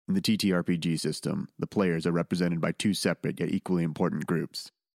In the TTRPG system, the players are represented by two separate yet equally important groups.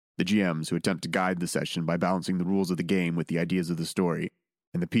 The GMs, who attempt to guide the session by balancing the rules of the game with the ideas of the story,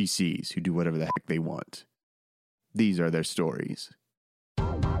 and the PCs, who do whatever the heck they want. These are their stories.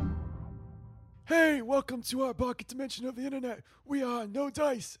 Hey, welcome to our pocket dimension of the internet. We are No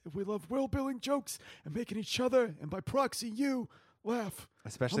Dice, and we love world-building jokes and making each other, and by proxy you, laugh.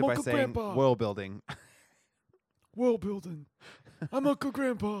 Especially I'm by Uncle saying Grandpa. world building. World building. I'm Uncle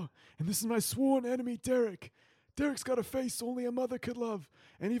Grandpa, and this is my sworn enemy, Derek. Derek's got a face only a mother could love,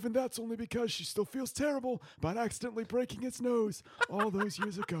 and even that's only because she still feels terrible about accidentally breaking its nose all those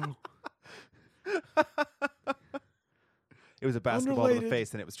years ago. It was a basketball to the Unrelated.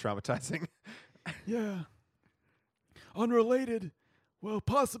 face, and it was traumatizing. Yeah. Unrelated. Well,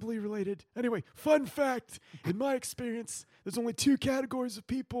 possibly related. Anyway, fun fact. In my experience, there's only two categories of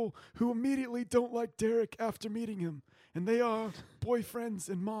people who immediately don't like Derek after meeting him, and they are boyfriends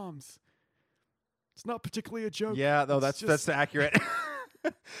and moms. It's not particularly a joke. Yeah, no, It's that's accurate.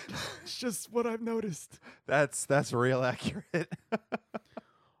 It's just what I've noticed. That's real accurate.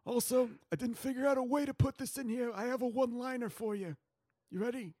 Also, I didn't figure out a way to put this in here. I have a one-liner for you. You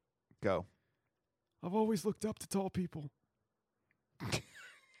ready? Go. I've always looked up to tall people.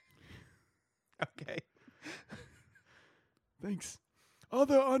 Okay. Thanks.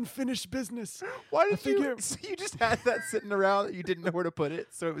 Other unfinished business. Why I did figure- you? So you just had that sitting around that you didn't know where to put it.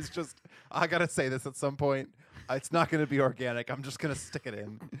 So it was just, I gotta say this at some point. It's not gonna be organic. I'm just gonna stick it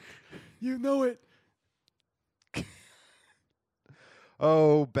in. You know it.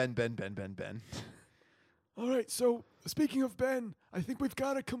 Oh, Ben. All right, so speaking of Ben, I think we've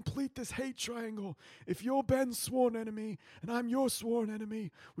got to complete this hate triangle. If you're Ben's sworn enemy and I'm your sworn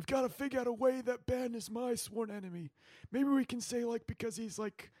enemy, we've got to figure out a way that Ben is my sworn enemy. Maybe we can say, because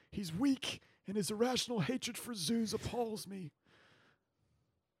he's weak and his irrational hatred for zoos appalls me.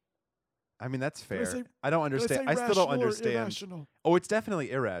 I mean, that's fair. say- I don't understand. I still rational don't or understand. irrational? Oh, it's definitely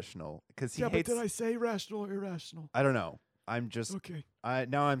irrational because he Yeah, hates. but did I say rational or irrational? I don't know. I'm just. Okay.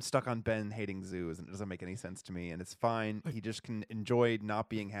 Now I'm stuck on Ben hating zoos, and it doesn't make any sense to me. And it's fine. He just can enjoy not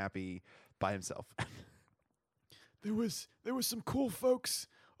being happy by himself. There was some cool folks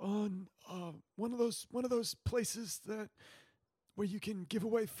on one of those places where you can give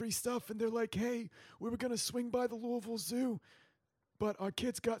away free stuff, and they're like, "Hey, we were gonna swing by the Louisville Zoo, but our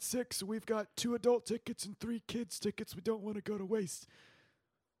kids got sick, so we've got 2 adult tickets and 3 kids tickets. We don't want to go to waste."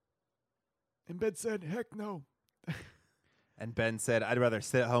 And Ben said, "Heck no." And Ben said, "I'd rather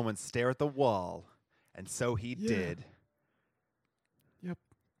sit at home and stare at the wall," and so he Yeah. did.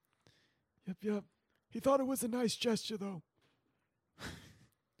 Yep. He thought it was a nice gesture, though.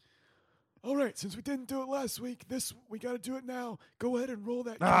 All right, since we didn't do it last week, we got to do it now. Go ahead and roll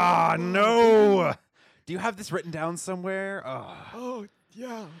that. Ah, card. no! Do you have this written down somewhere? Oh,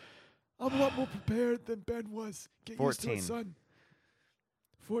 yeah. I'm a lot more prepared than Ben was. Get used to 14. it, son.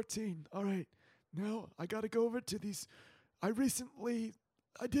 14. All right. Now, I got to go over to these. I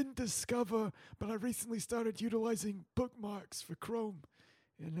didn't discover, but I recently started utilizing bookmarks for Chrome.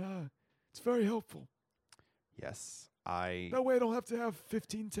 And it's very helpful. Yes, That way I don't have to have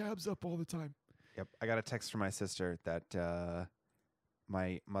 15 tabs up all the time. Yep, I got a text from my sister that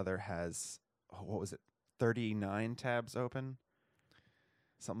my mother has. What was it? 39 tabs open.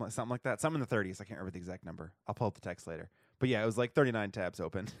 Something like that. Something in the 30s. I can't remember the exact number. I'll pull up the text later. But yeah, it was like 39 tabs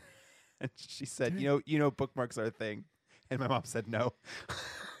open. And she said, Dang. you know, bookmarks are a thing. And my mom said no.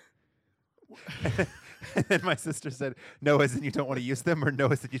 And then my sister said, "No, as in you don't want to use them, or no,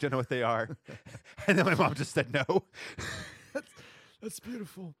 as in you don't know what they are." And then my mom just said no. That's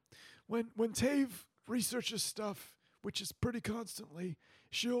beautiful. When Tave researches stuff, which is pretty constantly,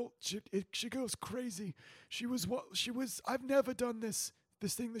 she goes crazy. I've never done this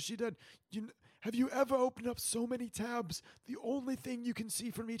thing that she did. Have you ever opened up so many tabs? The only thing you can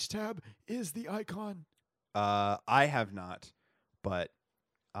see from each tab is the icon. I have not, but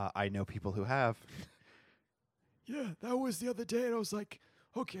I know people who have. Yeah, that was the other day, and I was like,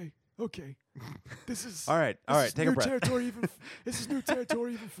 okay. This is All right, take a breath. This is new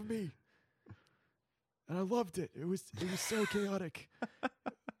territory even for me. And I loved it. It was so chaotic.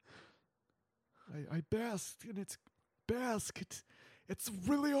 I basked in its basked. It's a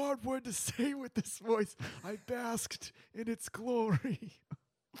really hard word to say with this voice. I basked in its glory.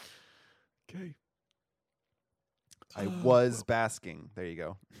 Okay. I was basking. There you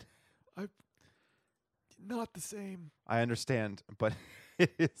go. Not the same. I understand, but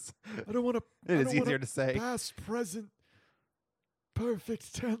it is. I don't want to. It is easier to say. Past, present,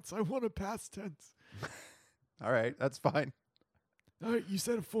 perfect tense. I want a past tense. All right, that's fine. All right, you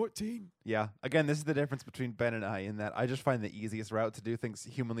said a 14. Yeah. Again, this is the difference between Ben and I in that I just find the easiest route to do things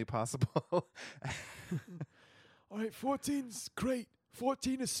humanly possible. All right, 14's great.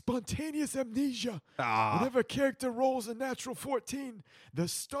 14 is spontaneous amnesia. Whenever a character rolls a natural 14, they're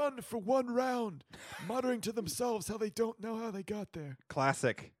stunned for 1 round, muttering to themselves how they don't know how they got there.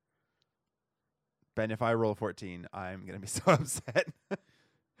 Classic. Ben, if I roll 14, I'm going to be so upset.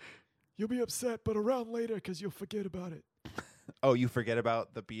 You'll be upset, but a round later because you'll forget about it. Oh, you forget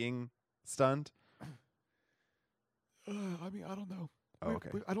about the being stunned? I mean, I don't know. Oh, okay.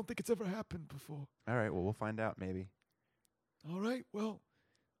 I don't think it's ever happened before. All right, well, we'll find out maybe. All right, well,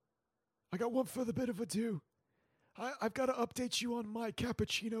 I got one further bit of ado. I've got to update you on my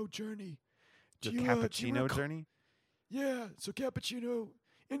cappuccino journey. Your Do you cappuccino journey? Yeah, so cappuccino,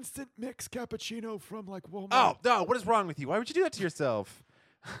 instant mix cappuccino from like Walmart. Oh, no, what is wrong with you? Why would you do that to yourself?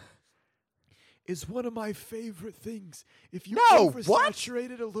 Is one of my favorite things. If you No,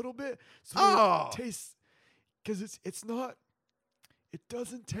 oversaturate it a little bit, so it tastes, because it's not, it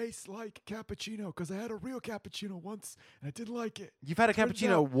doesn't taste like cappuccino, because I had a real cappuccino once, and I didn't like it. You've had a Turns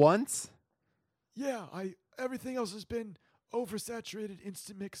cappuccino out- once? Yeah, everything else has been oversaturated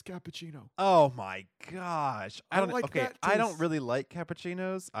instant mix cappuccino. Oh my gosh. I like that I don't taste. really like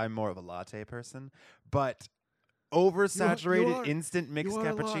cappuccinos. I'm more of a latte person, but oversaturated instant mix You are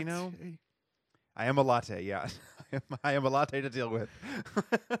a cappuccino. latte. I am a latte, yeah. I am a latte to deal with.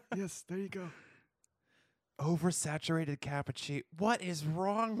 Yes, there you go. Oversaturated cappuccino. What is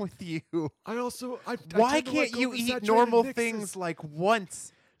wrong with you? I also I Why tend to can't like you eat oversaturated normal mixes. things like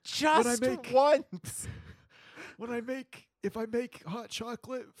once? Just make- once. If I make hot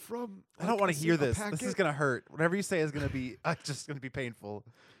chocolate from, I don't like, want to hear a this. This is packet, going to hurt. Whatever you say is going to be just going to be painful.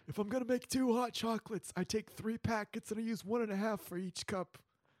 If I'm gonna make 2 hot chocolates, I take 3 packets and I use 1.5 for each cup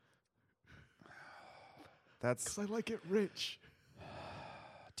That's because I like it rich.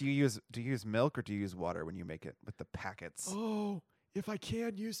 Do you use milk or do you use water when you make it with the packets? Oh, if I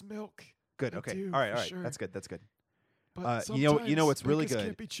can use milk, Good. I Okay. do, All right. for All right. sure. That's good. That's good. But you know sometimes what's really bakers good?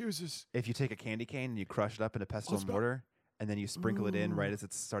 Can't be choosers. If you take a candy cane and you crush it up in a pestle and about- mortar, and then you sprinkle it in right Ooh. as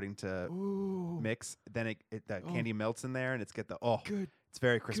it's starting to Ooh, mix, then that Oh. candy melts in there, and it's good, it's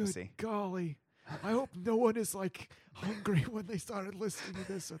very good Christmassy. golly. I hope no one is like hungry when they started listening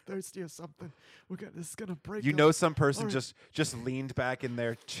to this or thirsty or something. This is gonna break. You up. know, some person All right. just leaned back in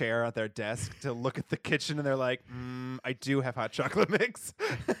their chair at their desk to look at the kitchen, and they're like, "I do have hot chocolate mix."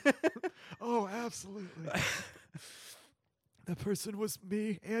 Oh, absolutely. The person was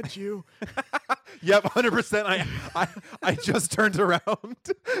me and you. Yep, 100%. I just turned around.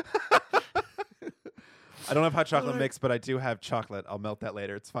 I don't have hot chocolate Alright. mix, but I do have chocolate. I'll melt that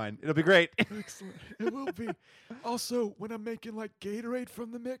later. It's fine. It'll be great. Excellent. It will be. Also, when I'm making like Gatorade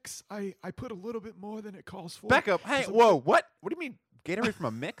from the mix, I put a little bit more than it calls for. Back up. Hey, 'cause I'm- whoa, what? What do you mean Gatorade from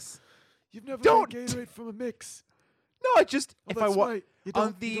a mix? You've never Don't. made Gatorade from a mix. No, I just Oh, if that's I want right. You on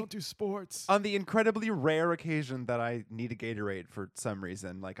don't, the- you don't do sports. on the incredibly rare occasion that I need a Gatorade for some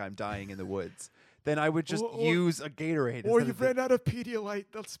reason, like I'm dying in the woods, then I would just Or- use a Gatorade. Or instead you've of the- ran out of Pedialyte.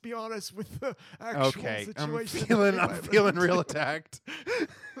 Let's be honest with the actual Okay, I'm situation. feeling real attacked.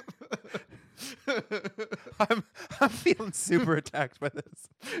 I'm feeling super attacked by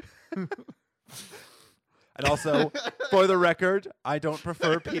this. And also, for the record, I don't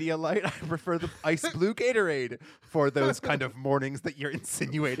prefer Pedialyte. I prefer the ice blue Gatorade for those kind of mornings that you're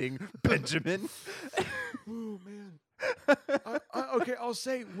insinuating, Benjamin. Ooh, man. Okay, I'll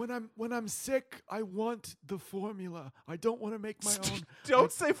say when I'm sick, I want the formula. I don't want to make my own.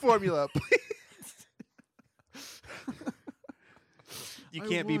 Don't say formula, please. You I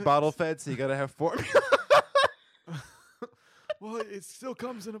can't be want- bottle fed, so you gotta have formula. Well, it still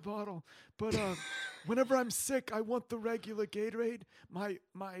comes in a bottle. But whenever I'm sick, I want the regular Gatorade. My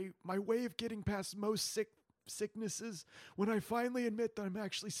way of getting past most sicknesses, when I finally admit that I'm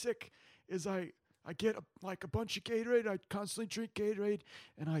actually sick, is I get a bunch of Gatorade. I constantly drink Gatorade,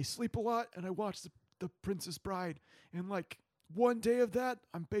 and I sleep a lot, and I watch the Princess Bride. And like one day of that,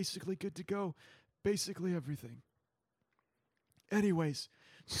 I'm basically good to go. Basically everything. Anyways,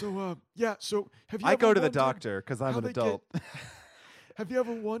 so yeah. So have you? I ever go to the wondered doctor because I'm how an they get- adult. Have you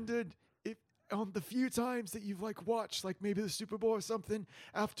ever wondered if on the few times that you've like watched like maybe the Super Bowl or something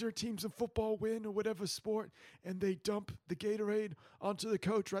after teams in football win or whatever sport and they dump the Gatorade onto the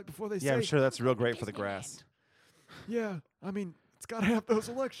coach right before they Yeah, say, I'm sure that's real great for the grass. yeah, I mean, it's got to have those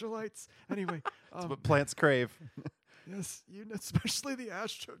electrolytes. Anyway, That's what plants crave. yes, especially the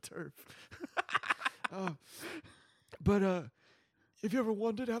AstroTurf. But have you ever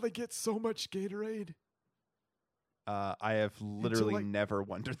wondered how they get so much Gatorade? I have literally like- never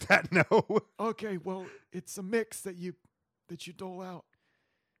wondered that. No. Okay, well, it's a mix that that you dole out.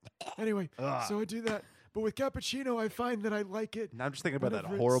 Anyway, Ugh. so I do that. But with cappuccino, I find that I like it. Now I'm just thinking about that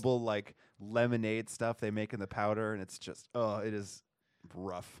whenever horrible like lemonade stuff they make in the powder, and it's just it is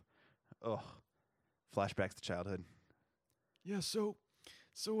rough. Oh, flashbacks to childhood. Yeah. So,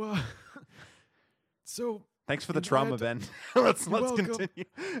 so Thanks for the And I trauma, had to- Ben. let's welcome. continue.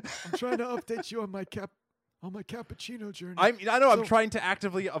 I'm trying to update you on my cappuccino journey. I know I'm So- trying to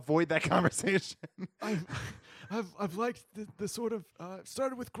actively avoid that conversation. I've liked the sort of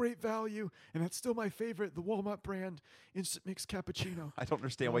started with Great Value, and that's still my favorite, the Walmart brand instant mix cappuccino. I don't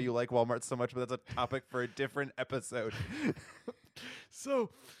understand why you like Walmart so much, but that's a topic for a different episode. So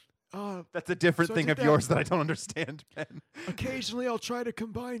That's a different So I thing did of that. yours that I don't understand, Ben. occasionally I'll try to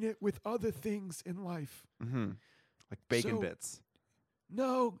combine it with other things in life. Mm-hmm. Like bacon So- bits.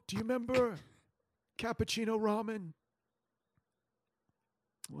 No, do you remember cappuccino ramen?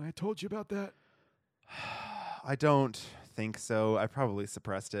 Well, I told you about that. I don't think so. I probably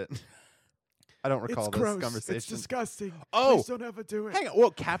suppressed it. I don't recall It's this gross. conversation. It's disgusting. Oh. Please don't ever do it. Hang on.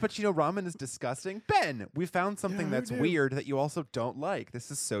 Well, cappuccino ramen is disgusting. Ben, we found something who that's knew? weird that you also don't like. This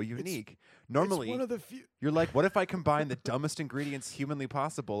is so unique. Normally, it's one of the few. you're like, what if I combine the dumbest ingredients humanly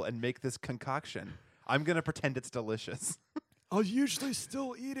possible and make this concoction? I'm going to pretend it's delicious. I'll usually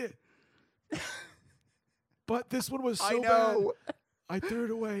still eat it. But this one was so I know. bad. I threw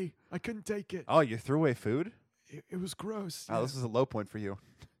it away. I couldn't take it. Oh, you threw away food? It was gross. Oh, this was a low point for you.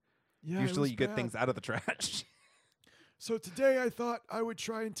 Yeah, it Usually was you get bad. things out of the trash. So today I thought I would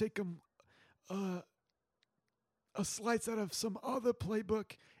try and take a slice out of some other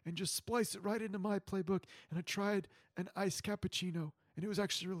playbook and just splice it right into my playbook. And I tried an iced cappuccino, and it was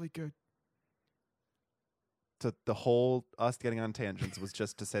actually really good. So the whole us getting on tangents was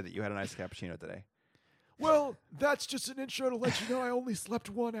just to say that you had an iced cappuccino today. Well, that's just an intro to let you know I only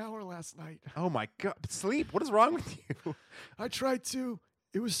slept 1 hour last night. Oh my God. Sleep? What is wrong with you? I tried to.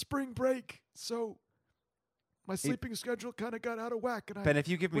 It was spring break, so my sleeping schedule kind of got out of whack. And Ben, I if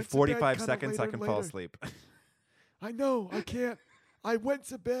you give me went to bed 45 kinda seconds, I later can and fall later. asleep. I know, I can't. I went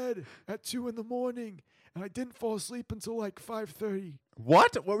to bed at 2 in the morning, and I didn't fall asleep until like 5:30.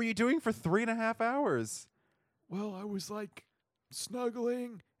 What? What were you doing for 3.5 hours? Well, I was like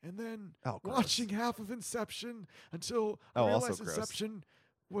snuggling and then Oh, gross. watching half of Inception until Oh, I also realized gross. Inception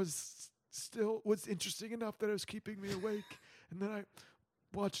was interesting enough that it was keeping me awake. And then I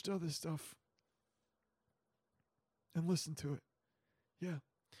watched other stuff and listened to it. Yeah.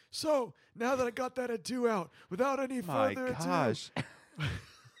 So now that I got that ado out, without any My further gosh.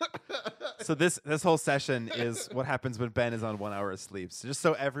 So this whole session is what happens when Ben is on 1 hour of sleep. So just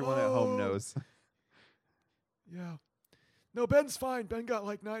so everyone at home Oh. knows. ado, yeah. No, Ben's fine. Ben got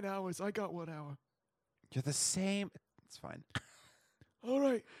like 9 hours. I got 1 hour. You're the same. It's fine. All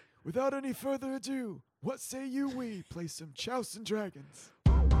right. Without any further ado, what say you we play some Chouse and Dragons?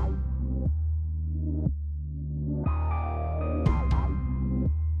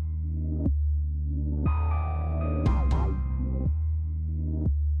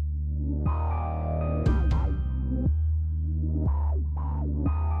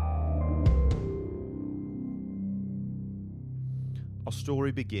 Our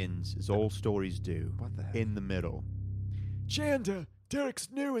story begins, as all stories do, What the heck? in the middle. Janda, Derek's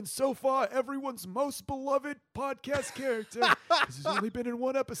new and so far everyone's most beloved podcast character, 'cause he's only been in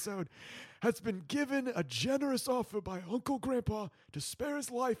one episode, has been given a generous offer by Uncle Grandpa to spare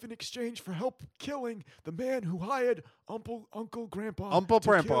his life in exchange for help killing the man who hired Uncle Grandpa. Uncle to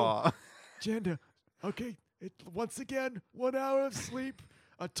kill Grandpa. Janda. Okay, once again, 1 hour of sleep,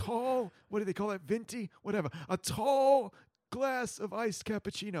 a tall, what do they call it, venti? Whatever. A tall glass of iced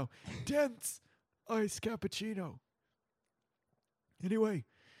cappuccino. Dense iced cappuccino. Anyway,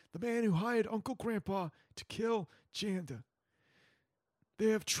 the man who hired Uncle Grandpa to kill Janda. They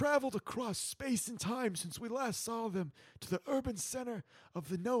have traveled across space and time since we last saw them to the urban center of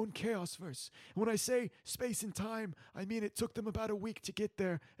the known Chaosverse. And when I say space and time, I mean it took them about a week to get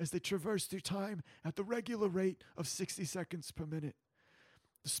there as they traversed through time at the regular rate of 60 seconds per minute.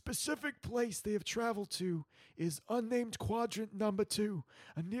 The specific place they have traveled to is unnamed quadrant number 2,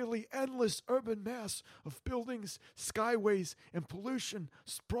 a nearly endless urban mass of buildings, skyways, and pollution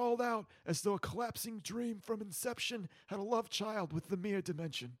sprawled out as though a collapsing dream from Inception had a love child with the mere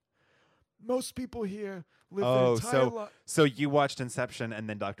dimension. Most people here live Oh, their entire life. so you watched Inception and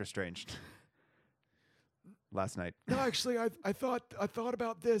then Doctor Strange last night. No, actually, I thought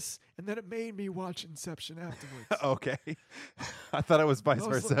about this, and then it made me watch Inception afterwards. Okay. I thought it was vice I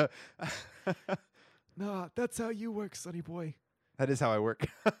was versa. Nah, that's how you work, Sonny boy. That is how I work.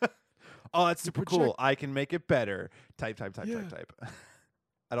 Oh, that's super cool. project- I can make it better. Type. Yeah.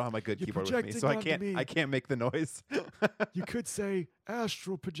 I don't have my good You're keyboard with me, projecting so onto me. I can't make the noise. You could say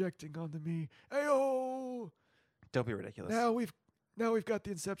astral projecting onto me. Ayo! Don't be ridiculous. Now we've got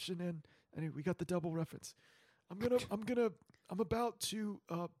the Inception and anyway, we got the double reference. I'm about to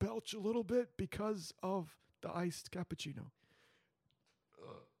belch a little bit because of the iced cappuccino.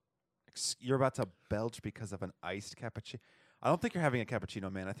 You're about to belch because of an iced cappuccino. I don't think you're having a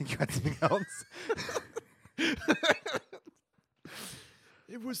cappuccino, man. I think you had something else.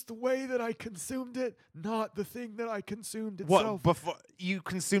 It was the way that I consumed it, not the thing that I consumed What? itself. Before you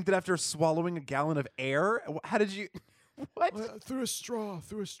consumed it after swallowing a gallon of air? How did you? What? Through a straw.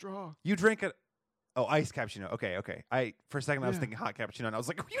 You drank it. Oh, iced cappuccino. Okay. For a second I was Yeah. thinking hot cappuccino, and I was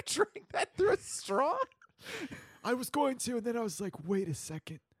like, you drank that through a straw? I was going to, and then I was like, wait a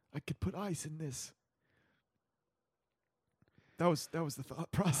second. I could put ice in this. That was the thought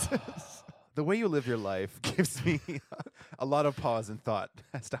process. The way you live your life gives me a lot of pause and thought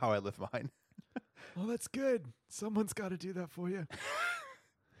as to how I live mine. Well, that's good. Someone's got to do that for you.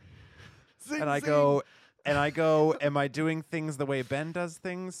 Zing, And I zing. go, am I doing things the way Ben does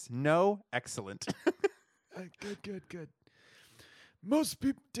things? No? Excellent. Good. Most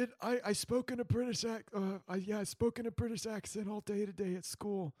people did. I spoke in a British I spoke in a British accent all day today at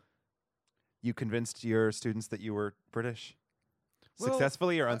school. You convinced your students that you were British? Well,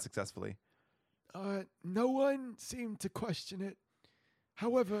 Successfully or unsuccessfly? No one seemed to question it.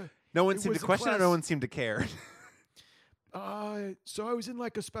 However, No one it seemed to was a question or no class- one seemed to care? So I was in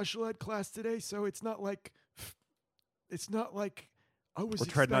like a special ed class today, so it's not like I was. We're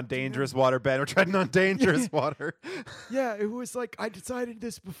treading on expecting them- dangerous water, Ben. We're treading on dangerous water. Yeah, it was like I decided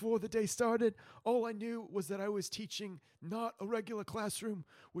this before the day started. All I knew was that I was teaching not a regular classroom,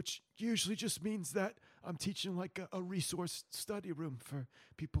 which usually just means that I'm teaching like a resource study room for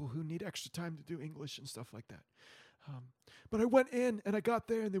people who need extra time to do English and stuff like that. But I went in and I got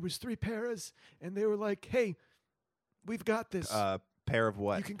there and there was 3 paras and they were like, "Hey, we've got this. Pair of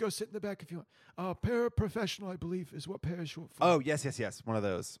what? You can go sit in the back if you want." Paraprofessional, I believe, is what para is short for. Oh, yes. One of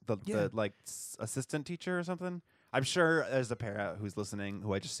those. Yeah. The like assistant teacher or something. I'm sure there's a para who's listening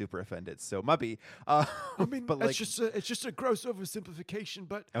who I just super offended. So Mubby. I mean, but it's just a gross oversimplification,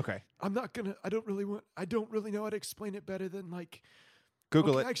 but okay. I'm not gonna. I don't really know how to explain it better than like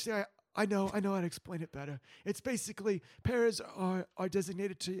Google okay, it. Actually, I know how to explain it better. It's basically paras are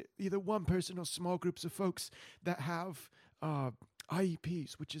designated to either one person or small groups of folks that have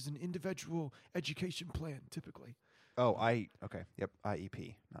IEPs, which is an individual education plan, typically. Oh, okay. Yep.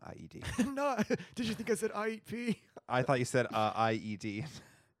 IEP, not IED. No, did you think I said IEP? I thought you said IED.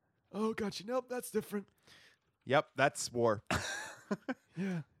 Oh, gotcha. Nope, that's different. Yep, that's war.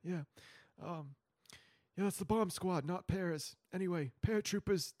 Yeah. Yeah, that's the bomb squad, not paras. Anyway,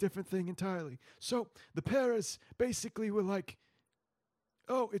 paratroopers, different thing entirely. So the paras basically were like,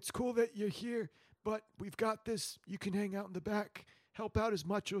 "Oh, it's cool that you're here, but we've got this. You can hang out in the back, help out as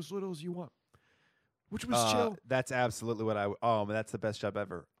much or as little as you want," which was chill. That's absolutely what man, that's the best job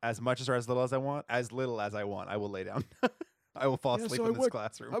ever. As much or as little as I want, I will lay down. I will fall Yeah, asleep so in this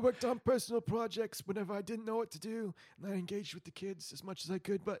classroom. I worked on personal projects whenever I didn't know what to do, and I engaged with the kids as much as I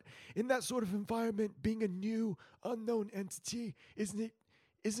could. But in that sort of environment, being a new, unknown entity isn't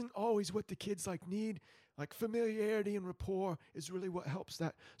always what the kids need. Like familiarity and rapport is really what helps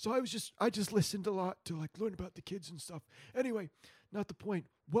that. So I just listened a lot to learn about the kids and stuff. Anyway, not the point.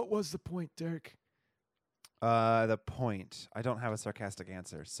 What was the point, Derek? The point. I don't have a sarcastic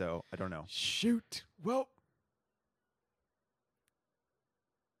answer, so I don't know. Shoot. Well.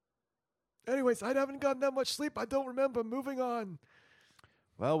 Anyways, I haven't gotten that much sleep. I don't remember. Moving on.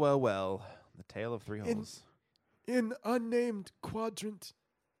 Well. The Tale of Three Holes. In unnamed quadrant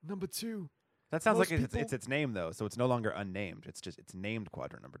number 2. That sounds most like people- it's its name though, so it's no longer unnamed. It's named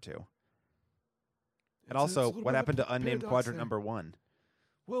quadrant number 2. And It's a also, little what bit of happened a to unnamed paradox quadrant there. number 1?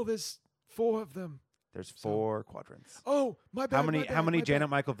 Well, there's 4 of them. There's 4 quadrants. Oh, my bad. How many my bad. Janet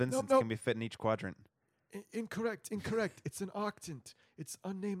Michael Vincents Nope. can be fit in each quadrant? Incorrect. It's an octant. It's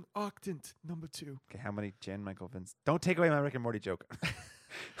unnamed octant number 2. Okay, how many Janet Michael Vincents? Don't take away my Rick and Morty joke.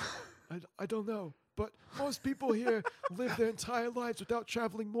 I don't know. But most people here live their entire lives without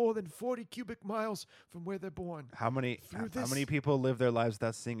traveling more than 40 cubic miles from where they're born. How many Through people live their lives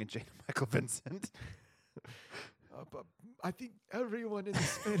without seeing a Janet Michael Vincent? But I think everyone in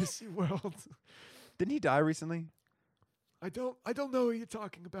this fantasy world. Didn't he die recently? I don't know who you're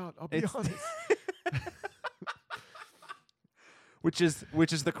talking about. I'll be It's- honest. which is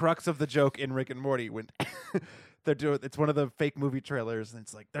the crux of the joke in Rick and Morty when they're doing. It's one of the fake movie trailers, and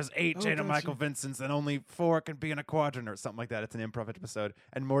it's like there's 8 Jada gotcha. Michael Vincents and only 4 can be in a quadrant or something like that. It's an improv episode,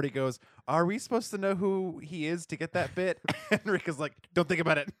 and Morty goes, "Are we supposed to know who he is to get that bit?" And Rick is like, "Don't think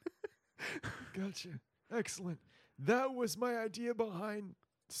about it." Gotcha. Excellent. That was my idea behind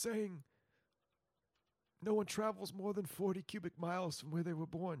saying no one travels more than 40 cubic miles from where they were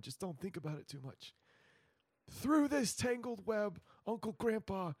born. Just don't think about it too much. Through this tangled web, Uncle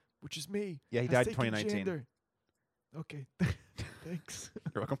Grandpa, which is me, Yeah, he has died in taken 2019. Jander. Okay, thanks.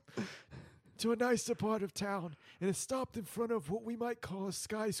 You're welcome. To a nicer part of town, and has stopped in front of what we might call a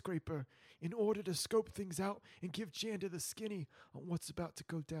skyscraper in order to scope things out and give Jander the skinny on what's about to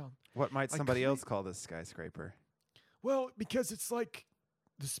go down. What might I somebody cle- else call this skyscraper? Well, because it's like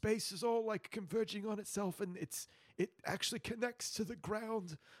the space is all like converging on itself, and it actually connects to the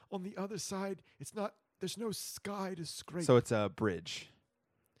ground on the other side. It's not. There's no sky to scrape. So it's a bridge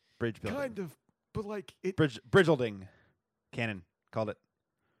building. kind of, but like it Bridgelding. Cannon called it.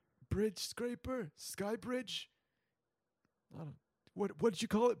 bridge scraper, sky bridge. I don't. What did you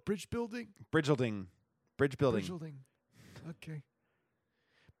call it? Bridge building. Bridgelding. Bridge building. Bridgelding. Okay.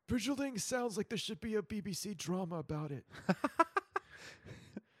 Bridgelding sounds like there should be a BBC drama about it.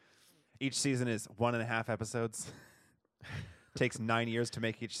 Each season is 1.5 episodes. Takes 9 years to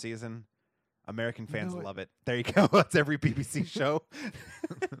make each season. American fans know it. love it. There you go. That's every BBC show.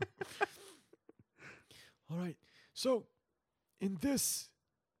 All right. So, in this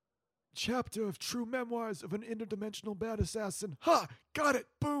chapter of True Memoirs of an Interdimensional Bad Assassin, ha! Got it!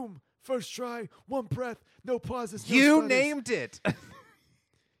 Boom! First try, one breath, no pauses, no You stutters. named it.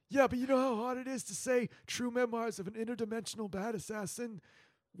 Yeah, but you know how hard it is to say True Memoirs of an Interdimensional Bad Assassin?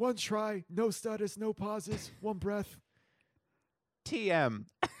 One try, no stutters, no pauses, one breath. TM.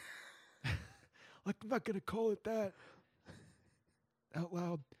 I'm not going to call it that out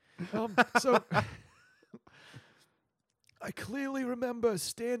loud. So I clearly remember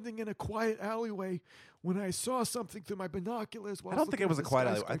standing in a quiet alleyway when I saw something through my binoculars. While I don't think it was a quiet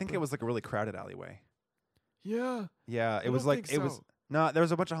alleyway. I think skyscraper. it was like a really crowded alleyway. Yeah. Yeah, I it was don't like think it was. so. No, there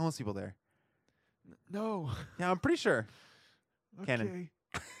was a bunch of homeless people there. No. Yeah, I'm pretty sure. Okay. Canon.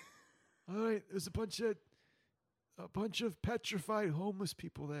 All right. There's a bunch of petrified homeless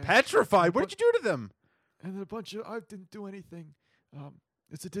people there. Petrified. What did you do to them? And then a bunch of I didn't do anything.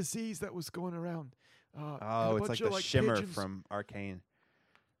 It's a disease that was going around. And a Oh, it's bunch like of, the shimmer pigeons. from Arcane.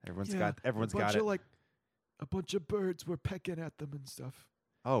 Everyone's Yeah, got a bunch it. of, like, a bunch of birds were pecking at them and stuff.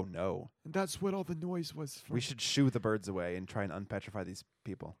 Oh no. And that's what all the noise was from. We should shoo the birds away and try and unpetrify these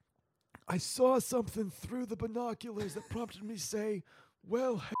people. I saw something through the binoculars that prompted me to say,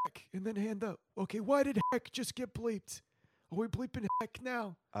 well, heck, and then hand up. Okay, why did heck just get bleeped? Are we bleeping heck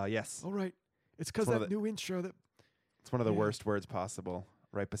now? Yes. All right. It's because one of that new intro that It's one of the Yeah. worst words possible,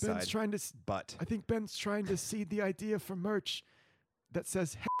 right beside Ben's trying to... but. I think Ben's trying to seed the idea for merch that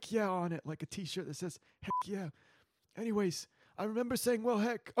says heck yeah on it, like a t-shirt that says heck yeah. Anyways, I remember saying, well,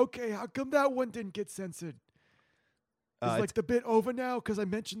 heck, okay, how come that one didn't get censored? Is like the bit over now because I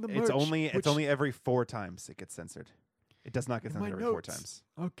mentioned the merch? It's only every 4 times it gets censored. It does not get In my censored every 4 notes. times.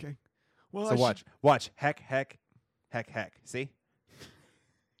 Okay. Well, So watch. Heck. See?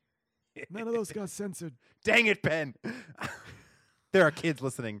 None of those got censored. Dang it, Ben. There are kids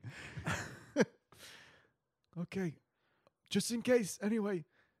listening. Okay. Just in case, anyway,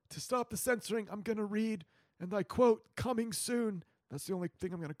 to stop the censoring, I'm going to read, and I quote, coming soon. That's the only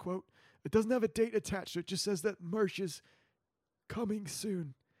thing I'm going to quote. It doesn't have a date attached to it. It just says that merch is coming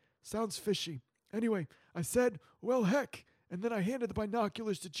soon. Sounds fishy. Anyway, I said, well, heck, and then I handed the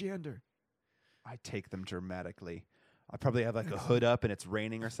binoculars to Jander. I take them dramatically. I probably have like a hood up and it's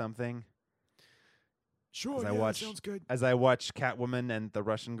raining or something. Sure, As I yeah, watch- that sounds good. As I watch Catwoman and the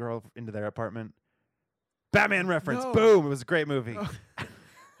Russian girl into their apartment. Batman reference. No. Boom. It was a great movie. Oh,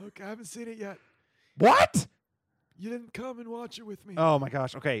 okay, I haven't seen it yet. What? You didn't come and watch it with me. Oh my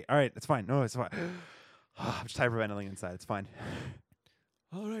gosh. Okay. All right. It's fine. No, it's fine. I'm just hyperventilating inside. It's fine.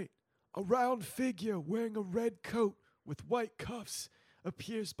 All right. A round figure wearing a red coat with white cuffs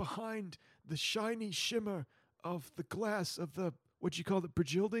appears behind the shiny shimmer of the glass of the, what you call it,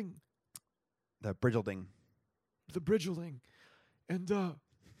 bridgelding? The Bridgelding. The bridgelding. And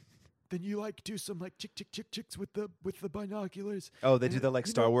then you like do some like chick chicks with the binoculars. Oh, they And do the like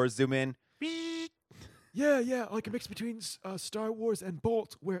you Star know- Wars zoom in. Yeah, like a mix between Star Wars and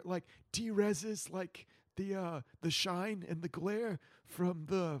Bolt, where it like de-reses like the shine and the glare from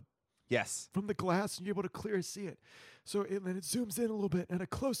the Yes. glass, and you're able to clearly see it. So then it zooms in a little bit, and a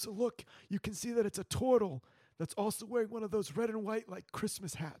closer look, you can see that it's a turtle that's also wearing one of those red and white like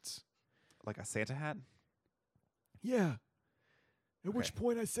Christmas hats. Like a Santa hat. Yeah. At which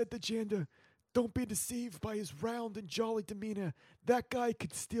point I said to Janda, don't be deceived by his round and jolly demeanor. That guy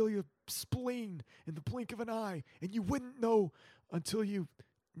could steal your spleen in the blink of an eye, and you wouldn't know until you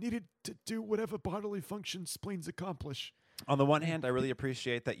needed to do whatever bodily function spleens accomplish. On the one hand, I really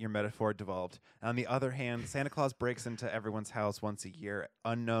appreciate that your metaphor devolved. On the other hand, Santa Claus breaks into everyone's house once a year,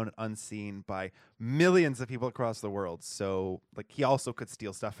 unknown and unseen by millions of people across the world. So, like, he also could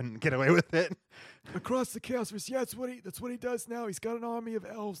steal stuff and get away with it. Across the Chaosverse, yeah, that's what he does now. He's got an army of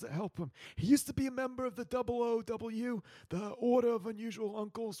elves that help him. He used to be a member of the OOW, the Order of Unusual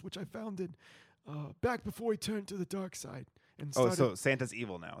Uncles, which I founded back before he turned to the dark side. And started, so Santa's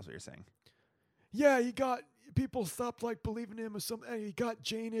evil now is what you're saying. Yeah, people stopped like believing him or something. He got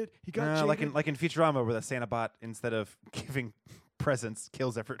jaded. Jaded. Like in Futurama, where the Santa bot, instead of giving presents,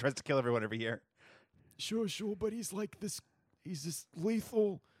 tries to kill everyone every year. Sure, but he's this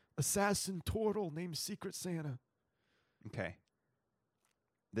lethal assassin turtle named Secret Santa. Okay.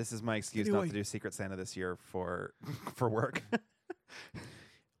 This is my excuse not to do Secret Santa this year for work.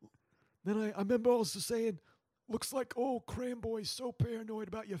 Then I remember also saying, looks like old Cramboy's so paranoid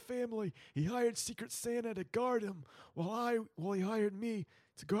about your family, he hired Secret Santa to guard him while he hired me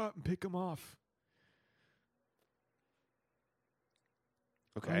to go out and pick him off.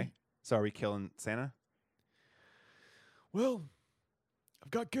 Okay. So are we killing Santa? Well,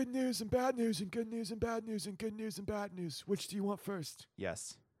 I've got good news and bad news and good news and bad news and good news and bad news. Which do you want first?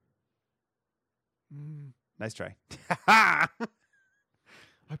 Yes. Mm. Nice try.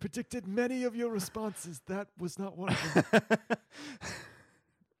 I predicted many of your responses. That was not one of them.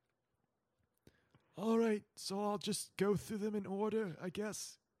 All right, so I'll just go through them in order, I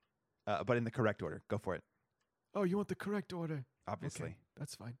guess. But in the correct order. Go for it. Oh, you want the correct order? Obviously. Okay,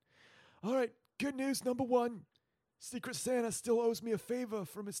 that's fine. All right, good news number 1. Secret Santa still owes me a favor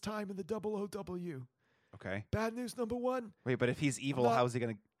from his time in the OOW. Okay. Bad news number 1. Wait, but if he's evil, why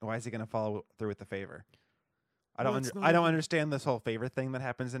is he gonna follow through with the favor? I Well, don't understand this whole favor thing that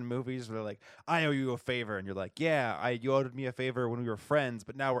happens in movies where they're like, I owe you a favor, and you're like, yeah, you owed me a favor when we were friends,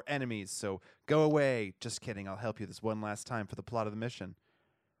 but now we're enemies, so go away. Just kidding, I'll help you this one last time for the plot of the mission.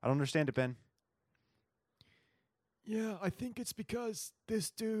 I don't understand it, Ben. Yeah, I think it's because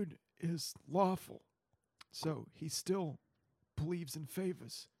this dude is lawful. So he still believes in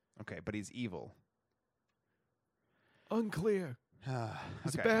favors. Okay, but he's evil. Unclear.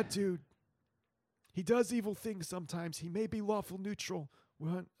 He's a bad dude. He does evil things sometimes. He may be lawful neutral.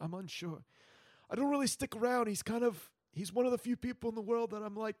 Well, I'm unsure. I don't really stick around. He's one of the few people in the world that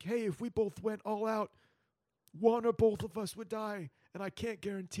I'm like, hey, if we both went all out, one or both of us would die. And I can't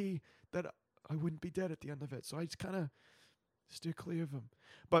guarantee that I wouldn't be dead at the end of it. So I just kind of steer clear of him.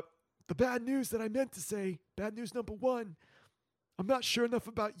 But the bad news that I meant to say, bad news number 1, I'm not sure enough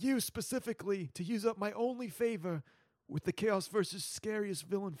about you specifically to use up my only favor with the Chaosverse's scariest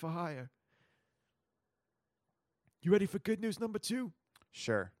villain for hire. You ready for good news number 2?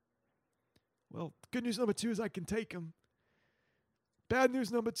 Sure. Well, good news number 2 is I can take him. Bad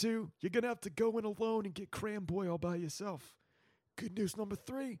news number 2, you're going to have to go in alone and get Cramboy all by yourself. Good news number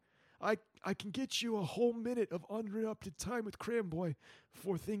 3, I can get you a whole minute of uninterrupted time with Cramboy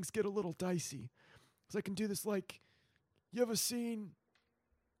before things get a little dicey. Because I can do this like, you ever seen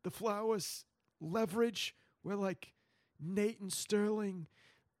The Flowers Leverage, where like Nate and Sterling,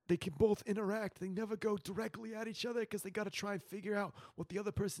 they can both interact. They never go directly at each other because they got to try and figure out what the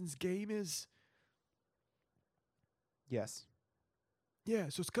other person's game is. Yes. Yeah,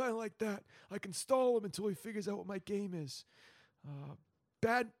 so it's kind of like that. I can stall him until he figures out what my game is.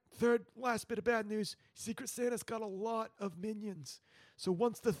 Last bit of bad news. Secret Santa's got a lot of minions. So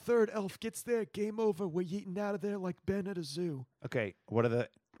once the third elf gets there, game over. We're yeeting out of there like Ben at a zoo. Okay, what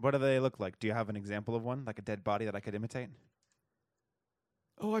do they look like? Do you have an example of one, like a dead body that I could imitate?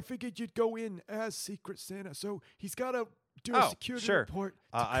 Oh, I figured you'd go in as Secret Santa. So he's got to do a security report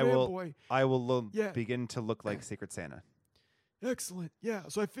to Cramboy. I will begin to look like Secret Santa. Excellent. Yeah.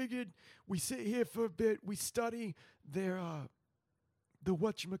 So I figured we sit here for a bit. We study their the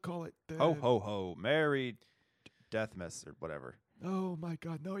whatchamacallit. Ho, ho, ho. Merry Deathmas or whatever. Oh, my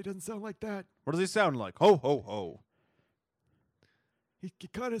God. No, he doesn't sound like that. What does he sound like? Ho, ho, ho. He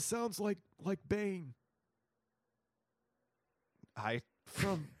kind of sounds like Bane. I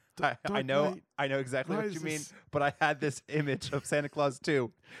Dark know Knight I know exactly what you mean, Rises. but I had this image of Santa Claus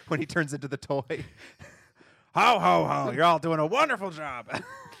 2 when he turns into the toy. Ho, ho, ho. You're all doing a wonderful job.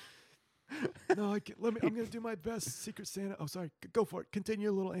 No, I'm going to do my best Secret Santa. Oh, sorry. Go for it.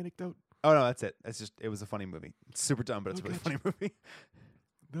 Continue a little anecdote. Oh, no, that's it. It was a funny movie. It's super dumb, but it's a really funny movie.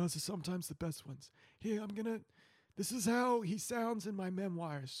 Those are sometimes the best ones. Here, this is how he sounds in my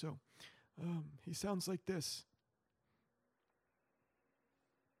memoirs. So he sounds like this.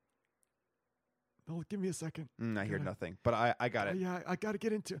 Oh, give me a second. I hear Gotta- nothing, but I got it. Yeah, I got to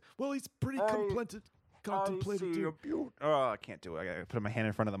get into. Well, he's pretty contemplative dude. Oh, I can't do it. I gotta put my hand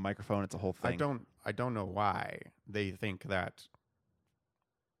in front of the microphone. It's a whole thing. I don't know why they think that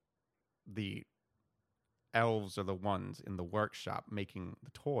the elves are the ones in the workshop making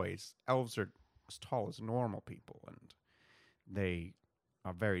the toys. Elves are as tall as normal people, and they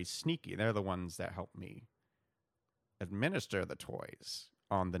are very sneaky. They're the ones that help me administer the toys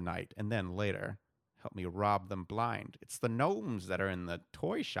on the night, and then later help me rob them blind. It's the gnomes that are in the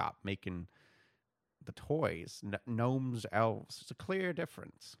toy shop making the toys. Gnomes, elves. It's a clear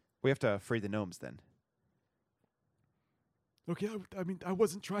difference. We have to free the gnomes then. Okay, I mean, I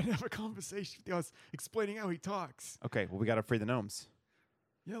wasn't trying to have a conversation with you. I was explaining how he talks. Okay, well, we got to free the gnomes.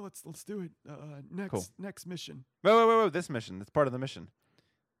 Yeah, let's do it. Cool. Next mission. Whoa. This mission. That's part of the mission.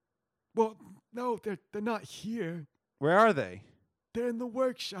 Well, no, they're not here. Where are they? They're in the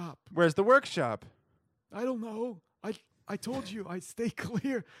workshop. Where's the workshop? I don't know. I told you I stay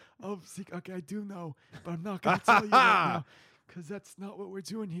clear of. Okay, I do know, but I'm not going to tell you right now because that's not what we're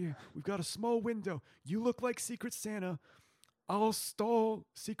doing here. We've got a small window. You look like Secret Santa. I'll stall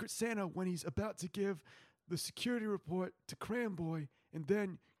Secret Santa when he's about to give the security report to Cramboy, and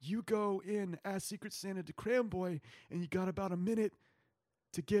then you go in as Secret Santa to Cramboy, and you got about a minute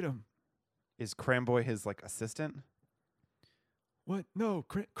to get him. Is Cramboy his assistant? What? No,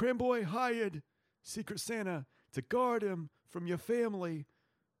 Cramboy hired Secret Santa to guard him from your family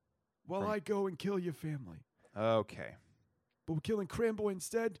while I go and kill your family. Okay. But we're killing Cramboy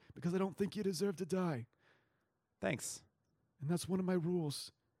instead because I don't think you deserve to die. Thanks. And that's one of my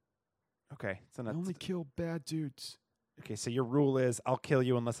rules. Okay. So I only kill bad dudes. Okay, so your rule is I'll kill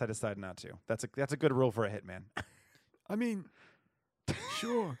you unless I decide not to. That's a good rule for a hitman. I mean,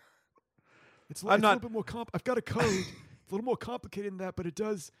 sure. It's, I'm it's not- a little bit more I've got a code. It's a little more complicated than that, but it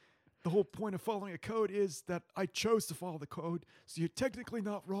does. The whole point of following a code is that I chose to follow the code, so you're technically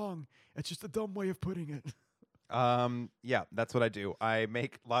not wrong. It's just a dumb way of putting it. Yeah, that's what I do. I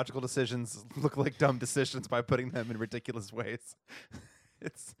make logical decisions look like dumb decisions by putting them in ridiculous ways.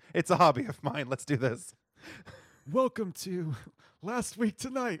 It's a hobby of mine. Let's do this. Welcome to Last Week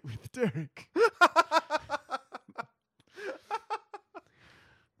Tonight with Derek.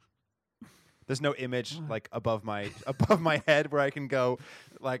 There's no image above my head where I can go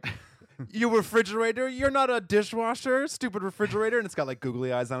you refrigerator, you're not a dishwasher, stupid refrigerator, and it's got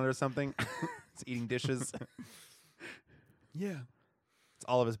googly eyes on it or something. It's eating dishes. Yeah. It's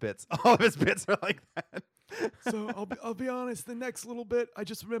all of his bits. All of his bits are like that. So I'll be honest, the next little bit, I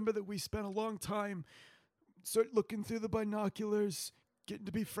just remember that we spent a long time looking through the binoculars, getting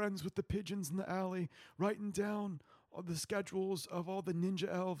to be friends with the pigeons in the alley, writing down all the schedules of all the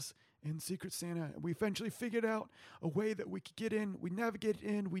ninja elves in Secret Santa. And we eventually figured out a way that we could get in. We navigated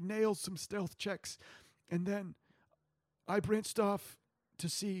in, we nailed some stealth checks, and then I branched off to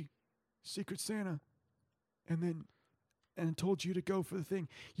see Secret Santa, and told you to go for the thing.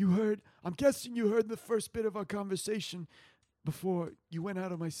 I'm guessing you heard the first bit of our conversation before you went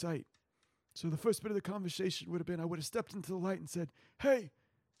out of my sight. So the first bit of the conversation would have been, I would have stepped into the light and said, "Hey,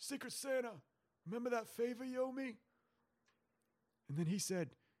 Secret Santa, remember that favor you owe me?" And then he said,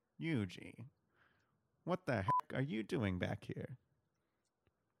 Yuji, what the heck are you doing back here?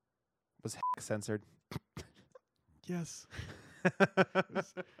 Was censored? "Yes."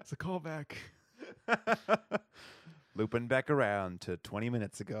 It's a callback. Looping back around to 20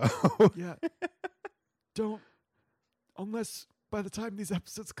 minutes ago. Yeah. Unless by the time these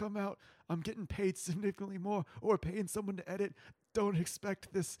episodes come out, I'm getting paid significantly more or paying someone to edit, don't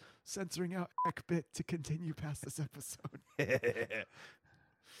expect this censoring out heck bit to continue past this episode.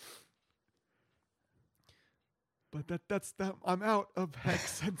 But that's that. I'm out of heck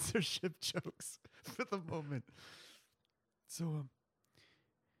censorship jokes for the moment. So,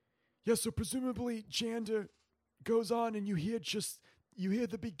 so presumably Jander goes on and you hear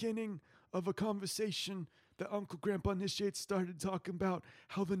the beginning of a conversation that Uncle Grandpa Initiate started talking about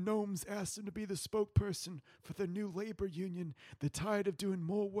how the gnomes asked him to be the spokesperson for their new labor union. They're tired of doing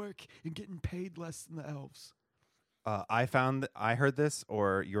more work and getting paid less than the elves. I heard this,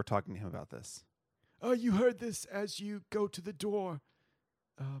 or you're talking to him about this? You heard this as you go to the door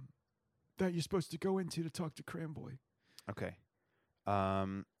that you're supposed to go into to talk to Cramboy. Okay.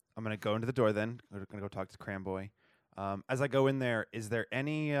 I'm going to go into the door then. I'm going to go talk to Cramboy. As I go in there, is there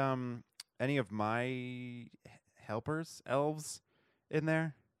any of my helpers, elves, in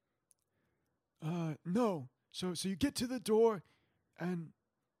there? No. So you get to the door, and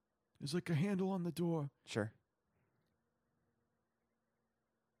there's a handle on the door. Sure.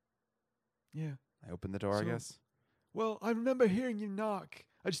 Yeah. I open the door, I guess. Well, I remember hearing you knock.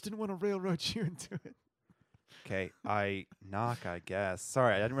 I just didn't want to railroad you into it. Okay, I knock, I guess.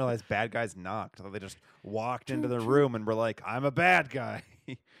 Sorry, I didn't realize bad guys knocked. I thought they just walked into the Choo, choo. room and were like, I'm a bad guy.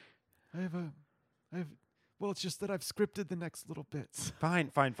 Well, it's just that I've scripted the next little bits.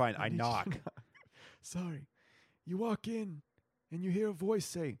 Fine. I need you to knock. Sorry. You walk in and you hear a voice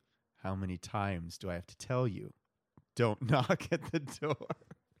say, "How many times do I have to tell you? Don't knock at the door."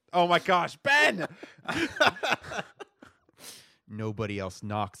 Oh my gosh, Ben! Nobody else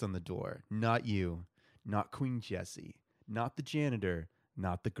knocks on the door. Not you. Not Queen Jessie. Not the janitor.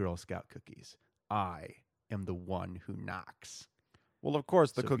 Not the Girl Scout cookies. I am the one who knocks. Well, of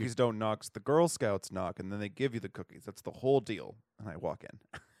course, the So if you- cookies don't knock. The Girl Scouts knock, and then they give you the cookies. That's the whole deal. And I walk in.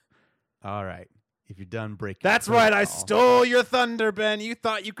 All right. If you're done breaking That's right. I protocol- stole your thunder, Ben. You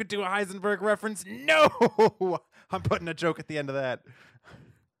thought you could do a Heisenberg reference? No! I'm putting a joke at the end of that.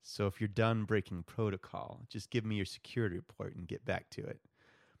 So if you're done breaking protocol, just give me your security report and get back to it.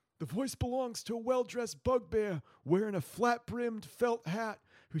 The voice belongs to a well-dressed bugbear wearing a flat-brimmed felt hat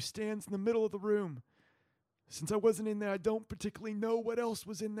who stands in the middle of the room. Since I wasn't in there, I don't particularly know what else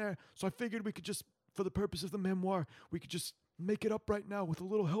was in there, so I figured we could just, for the purpose of the memoir, we could just make it up right now with a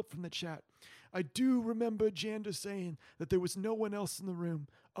little help from the chat. I do remember Janda saying that there was no one else in the room.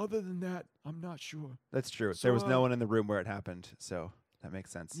 Other than that, I'm not sure. That's true. So, there was no one in the room where it happened, so that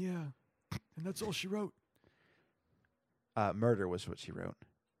makes sense. Yeah, and that's all she wrote. Murder was what she wrote.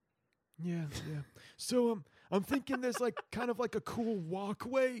 Yeah. So I'm thinking there's like kind of like a cool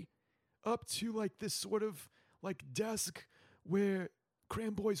walkway up to like this sort of like desk where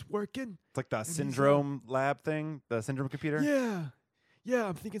Cranboy's working. It's like the he's, syndrome lab thing, the syndrome computer. Yeah,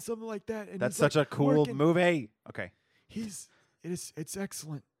 I'm thinking something like that. And That's he's, such like, a cool working. movie. Okay. It's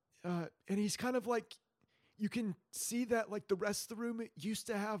excellent. And he's kind of like, you can see that like the rest of the room, it used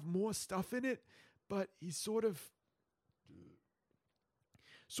to have more stuff in it, but he's sort of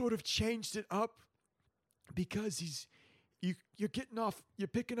changed it up because you're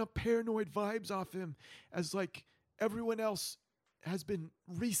picking up paranoid vibes off him as like everyone else has been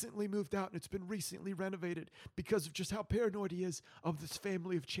recently moved out and it's been recently renovated because of just how paranoid he is of this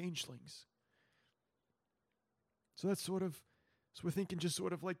family of changelings. So that's so we're thinking just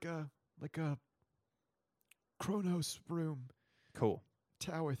sort of like a Kronos room Cool.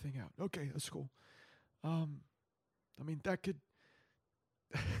 tower thing out. Okay, that's cool. I mean that could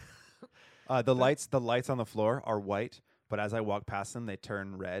The lights on the floor are white, but as I walk past them, they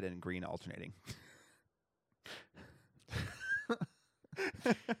turn red and green alternating.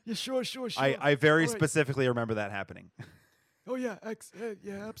 Yeah, sure. I very All right. specifically remember that happening. Oh yeah,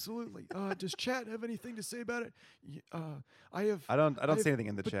 yeah, absolutely. Does chat have anything to say about it? I have. I don't I've- see anything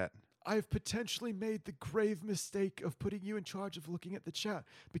in the but- chat. I have potentially made the grave mistake of putting you in charge of looking at the chat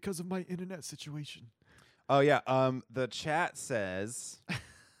because of my internet situation. Oh yeah. The chat says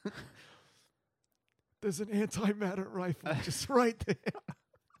There's an antimatter rifle just right there.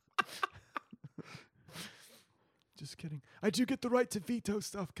 Just kidding. I do get the right to veto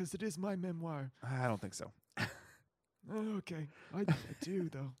stuff because it is my memoir. I don't think so. Oh, okay, I do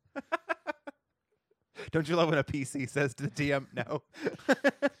though. Don't you love when a PC says to the DM no?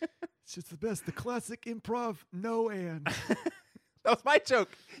 It's just the best. The classic improv no and. That was my joke.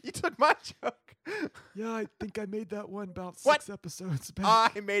 You took my joke. Yeah, I think I made that one about What? 6 episodes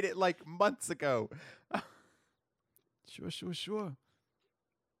back. I made it like months ago. Sure.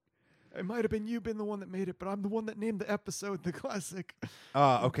 It might have been you been the one that made it, but I'm the one that named the episode the classic.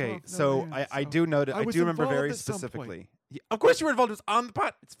 Okay. Improv, no So and, I so do know that I I was do remember involved very at some point. specifically. Yeah, of course you were involved. It was on the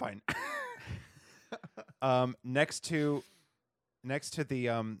pot. It's fine. Next to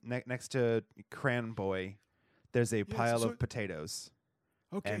Cran Boy, there's a pile so of potatoes.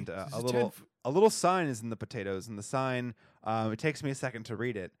 Okay. And so a this is little sign is in the potatoes, and the sign it takes me a second to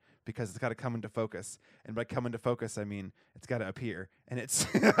read it because it's got to come into focus. And by come into focus, I mean it's got to appear, and it's.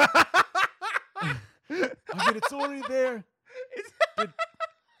 I mean, it's already there.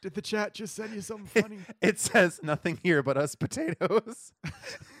 Did the chat just send you something funny? It says nothing here but us potatoes.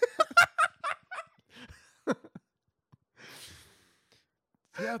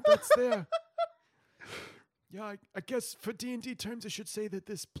 Yeah, that's there. Yeah, I guess for D&D terms, I should say that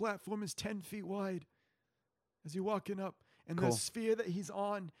this platform is 10 feet wide as you're walking up, and Cool. the sphere that he's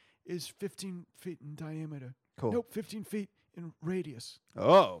on is 15 feet in diameter. Cool. Nope, 15 feet in radius.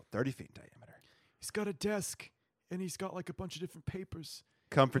 Oh, 30 feet in diameter. He's got a desk, and he's got like a bunch of different papers.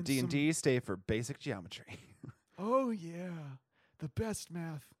 Come for And D&D, stay for basic geometry. Oh, yeah. The best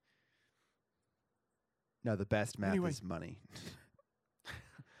math. No, the best math Anyway. is money.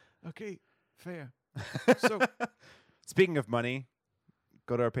 Okay, fair. So, Speaking of money,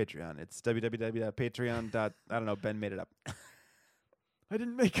 go to our Patreon. It's www.patreon. I don't know. Ben made it up. I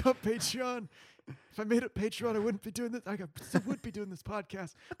didn't make up Patreon. If I made up Patreon, I wouldn't be doing this. Still would be doing this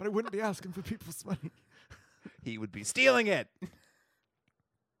podcast, but I wouldn't be asking for people's money. He would be stealing it.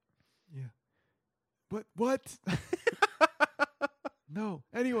 Yeah. What? No.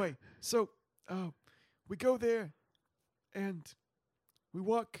 Anyway, so we go there, and we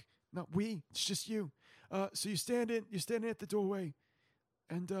walk. Not we. It's just you. So you're standing at the doorway,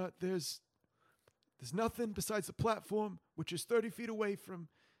 and there's nothing besides the platform, which is 30 feet away from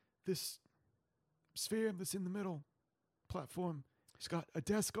this sphere that's in the middle platform. It's got a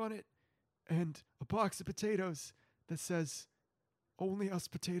desk on it and a box of potatoes that says, "Only us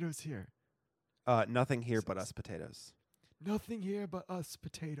potatoes here." Nothing here but us potatoes. Nothing here but us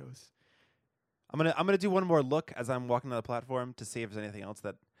potatoes. I'm gonna do one more look as I'm walking on the platform to see if there's anything else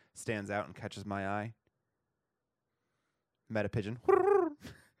that stands out and catches my eye. Meta pigeon.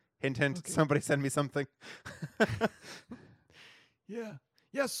 Hint, hint. Okay. Somebody send me something.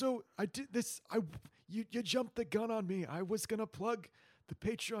 Yeah. So I did this. You jumped the gun on me. I was gonna plug the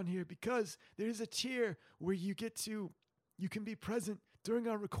Patreon here because there is a tier where you can be present during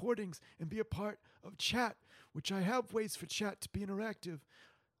our recordings and be a part of chat, which I have ways for chat to be interactive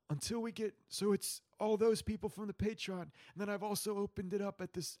until we get. So it's all those people from the Patreon, and then I've also opened it up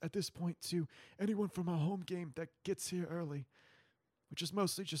at this point to anyone from our home game that gets here early, which is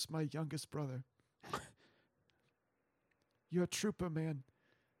mostly just my youngest brother. You're a trooper, man.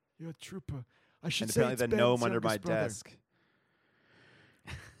 You're a trooper. I should And say apparently it's the Ben's gnome under my youngest brother. desk.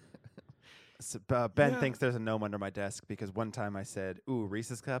 So, Ben Yeah. thinks there's a gnome under my desk because one time I said, "Ooh,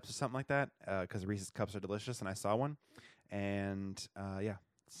 Reese's Cups" or something like that, because Reese's Cups are delicious, and I saw one, and yeah,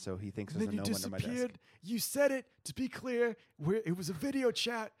 so he thinks And there's then a you gnome under my desk. disappeared. You said it, to be clear, where it was a video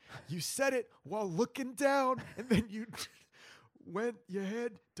chat. You said it while looking down, and then you went your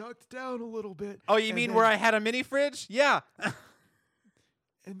head ducked down a little bit. Oh, you and mean then- where I had a mini fridge? Yeah.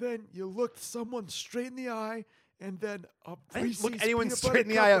 And then you looked someone straight in the eye, and then a I didn't look Reese's anyone peanut straight in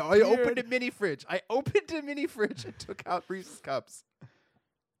the butter eye. cup I opened a appeared. mini fridge. And took out Reese's Cups.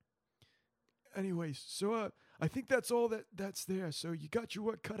 Anyways, so I think that's all that's there. So you got your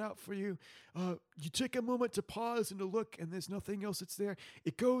work cut out for you. You take a moment to pause and to look, and there's nothing else that's there.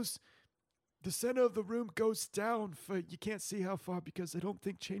 The center of the room goes down for you can't see how far because I don't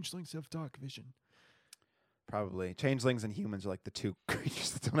think changelings have dark vision. Probably. Changelings and humans are like the two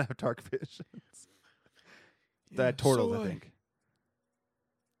creatures that don't have dark visions. Yeah, Turtles, so, I think.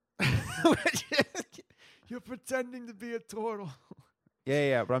 You're pretending to be a turtle.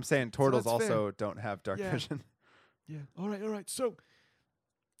 Yeah, but I'm saying turtles that's fair. also don't have dark Yeah. vision. Yeah. All right. So,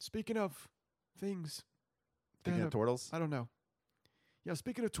 speaking of things, Speaking that of turtles, I don't know. Yeah,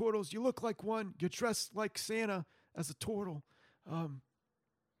 speaking of turtles, you look like one. You're dressed like Santa as a turtle.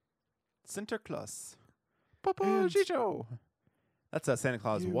 Sinterklaas. Papa And Gijo. That's a Santa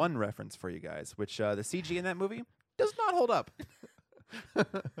Claus you- 1 reference for you guys, which the CG in that movie does not hold up.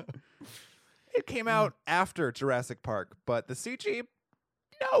 It came out after Jurassic Park, but the CG,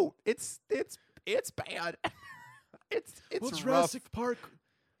 no, it's bad. it's well, rough.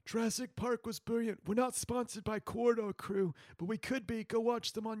 Jurassic Park was brilliant. We're not sponsored by Corridor Crew, but we could be. Go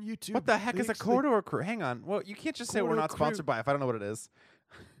watch them on YouTube. What the heck They is a actually- corridor crew? Hang on. Well, you can't just say we're Corridor not Crew. sponsored by if I don't know what it is.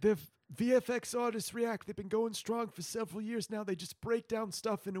 The VFX artists react. They've been going strong for several years now. They just break down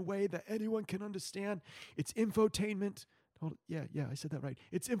stuff in a way that anyone can understand. It's infotainment. Yeah, I said that right.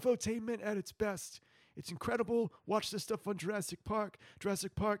 It's infotainment at its best. It's incredible. Watch this stuff on Jurassic Park.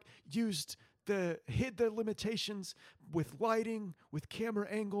 Jurassic Park hid their limitations with lighting, with camera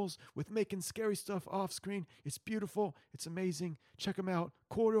angles, with making scary stuff off screen. It's beautiful. It's amazing. Check them out.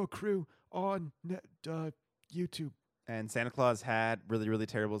 Corridor Crew on YouTube. And Santa Claus had really, really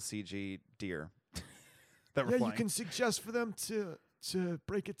terrible CG deer that were Yeah, flying. you can suggest for them to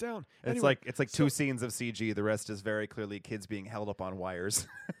break it down. It's Anyway, like two scenes of CG. The rest is very clearly kids being held up on wires.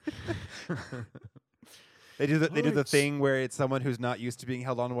 They do the Alright. thing where it's someone who's not used to being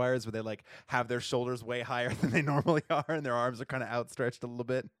held on wires, where they like have their shoulders way higher than they normally are, and their arms are kind of outstretched a little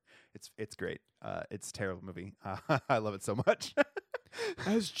bit. It's great. It's a terrible movie. I love it so much.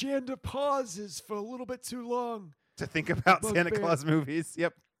 as Janda pauses for a little bit too long, To think about Bugbear. Santa Claus movies.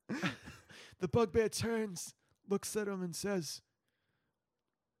 Yep. the bugbear turns, looks at him, and says,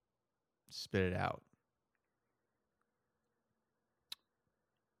 Spit it out.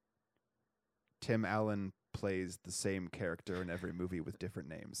 Tim Allen plays the same character in every movie with different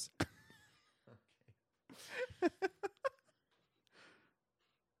names.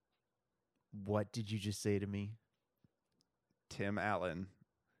 What did you just say to me? Tim Allen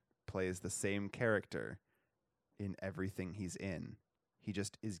plays the same character in everything he's in. He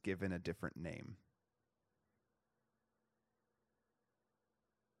just is given a different name.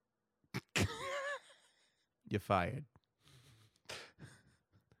 You're fired.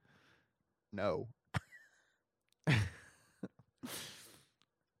 No.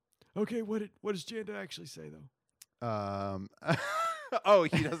 Okay, what does Janda actually say though? Oh,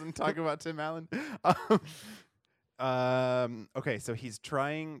 he doesn't talk about Tim Allen. Okay, so he's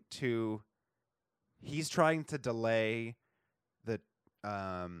trying to delay the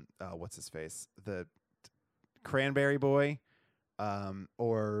what's his face, the Cranberry Boy,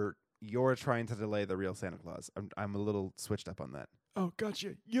 or you're trying to delay the real Santa Claus. I'm a little switched up on that. Oh,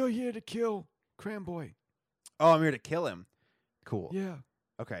 gotcha. You're here to kill Cranboy. Oh, I'm here to kill him. Cool. Yeah.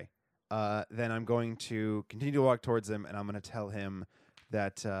 Okay. Then I'm going to continue to walk towards him, and I'm going to tell him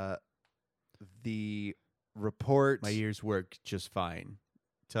that the report. My ears work just fine.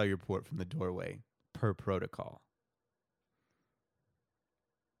 Tell your report from the doorway, per protocol.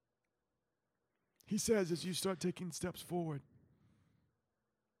 He says as you start taking steps forward.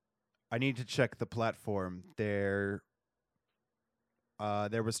 I need to check the platform. There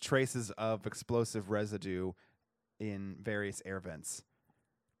was traces of explosive residue in various air vents.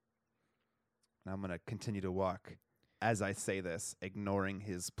 And I'm going to continue to walk as I say this, ignoring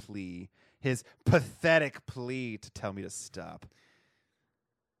his plea, his pathetic plea to tell me to stop.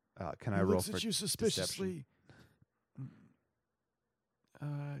 Can I roll looks for at you suspiciously.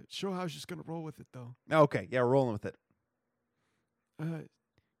 Sure, I was just going to roll with it, though. Okay, yeah, we're rolling with it.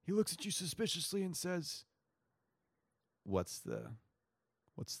 He looks at you suspiciously and says, What's the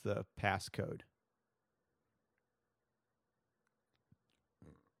passcode?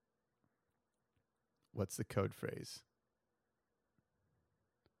 What's the code phrase?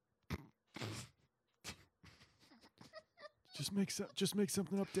 Just make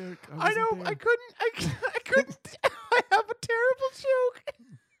something up, Derek. I know. There. I couldn't. I have a terrible joke.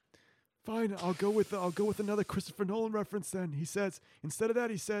 Fine. I'll go with another Christopher Nolan reference. Then he says, instead of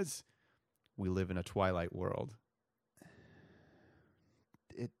that, he says, We live in a twilight world.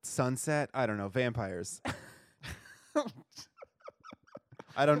 It's sunset. I don't know. Vampires.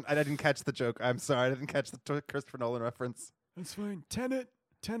 I didn't catch the joke. I'm sorry. I didn't catch the Christopher Nolan reference. That's fine. Tenet.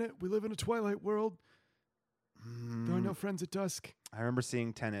 We live in a twilight world. There are no friends at dusk. I remember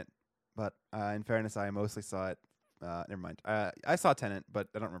seeing Tenet, but in fairness, I mostly saw it. Never mind. I saw Tenet, but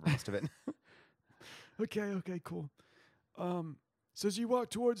I don't remember most of it. Okay, cool. So as you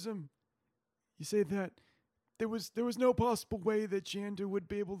walk towards him, you say that there was no possible way that Janda would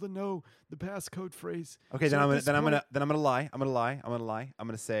be able to know the passcode phrase. Okay, So I'm gonna lie. I'm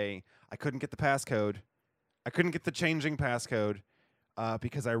gonna say I couldn't get the passcode. I couldn't get the changing passcode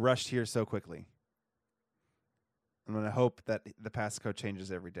because I rushed here so quickly. I'm gonna hope that the passcode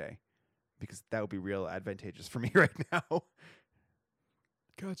changes every day, because that would be real advantageous for me right now.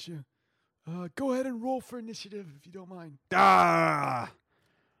 Gotcha. Go ahead and roll for initiative if you don't mind. Ah!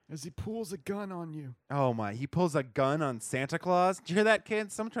 As he pulls a gun on you. Oh my! He pulls a gun on Santa Claus. Did you hear that,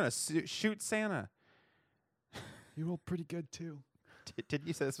 kid? Someone trying to shoot Santa. You rolled pretty good too. Didn't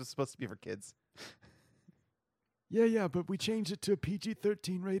you say this was supposed to be for kids? Yeah, but we changed it to a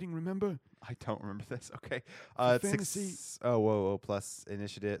PG-13 rating. Remember? I don't remember this. Okay. It's fantasy. 6. Oh, whoa, plus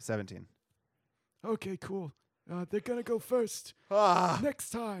initiative 17. Okay, cool. They're gonna go first. Ah! Next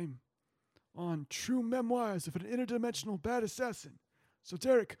time on True Memoirs of an Interdimensional Bad Assassin. So,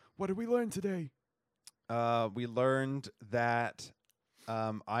 Derek, what did we learn today? We learned that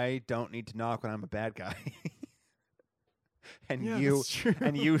I don't need to knock when I'm a bad guy. And Yeah, you that's true.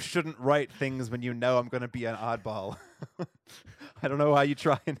 and you shouldn't write things when you know I'm going to be an oddball. I don't know how you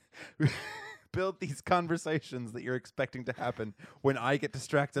try and build these conversations that you're expecting to happen when I get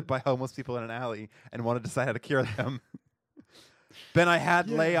distracted by homeless people in an alley and want to decide how to cure them. Ben, I had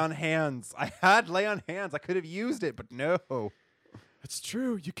lay on hands. I could have used it, but no. It's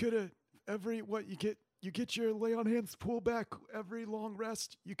true. You could have you get your lay on hands pull back every long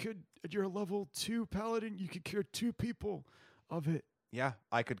rest. You could, at your level 2 paladin, you could cure 2 people of it. Yeah,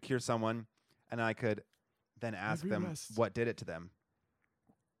 I could cure someone, and I could then ask Every them rest. what did it to them.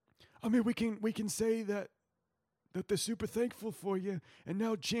 I mean, we can say that they're super thankful for you, and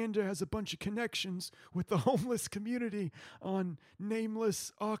now Janda has a bunch of connections with the homeless community on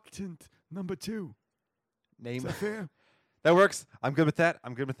Nameless Octant number 2. Is that fair? That works. I'm good with that.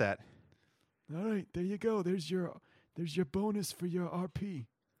 All right, there you go. There's your bonus for your RP.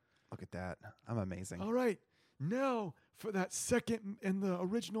 Look at that. I'm amazing. All right, now for that second and the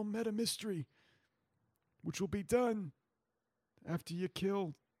original meta mystery, which will be done after you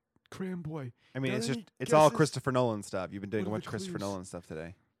kill Cramboy. I mean, Got any it's all guesses? Christopher Nolan stuff. You've been doing a What are bunch the of Christopher clues? Nolan stuff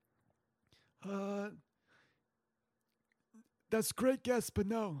today. That's a great guess, but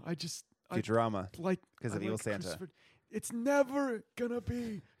no, I Futurama, like because I of Evil like Santa. Christopher- It's never gonna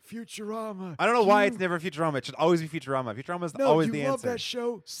be Futurama. I don't know why it's never Futurama. It should always be Futurama. Futurama is always the you love answer. that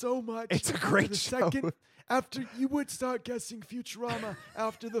show so much. It's a After great the show. Second, after you would start guessing Futurama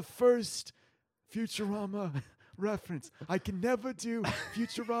after the first Futurama reference. I can never do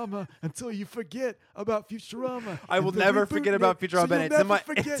Futurama until you forget about Futurama. I will And the never reboot forget made- about so Futurama. you'll and it's in never my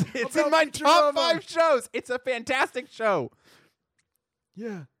forget it's about in my top Futurama. 5 shows. It's a fantastic show.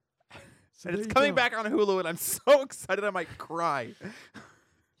 Yeah. So And there it's you coming go. back on Hulu, and I'm so excited I might cry.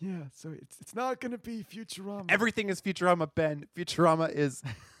 Yeah, so it's not gonna be Futurama. Everything is Futurama, Ben. Futurama is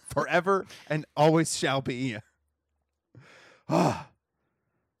forever and always shall be. I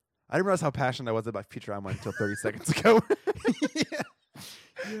didn't realize how passionate I was about Futurama until 30 seconds ago.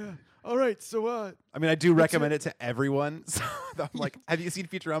 Yeah. All right. So I mean, I do recommend it to everyone. So I'm like, have you seen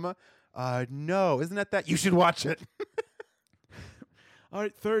Futurama? No. Isn't that? You should watch it. all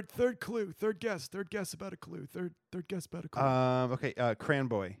right. Third clue. Third guess about a clue. Third guess about a clue. Okay.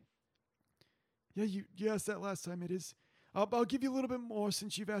 Cranboy. Yeah, you asked that last time. It is. I'll give you a little bit more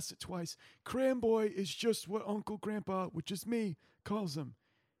since you've asked it twice. Cranboy is just what Uncle Grandpa, which is me, calls him.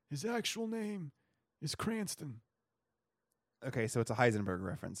 His actual name is Cranston. Okay, so it's a Heisenberg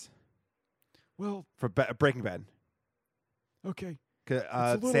reference Well, for Breaking Bad. okay.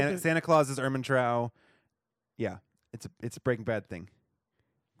 a little Santa, bit- Santa Claus is Ermintrow. Yeah, it's a Breaking Bad thing.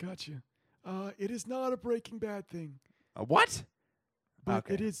 Gotcha. It is not a Breaking Bad thing, What? but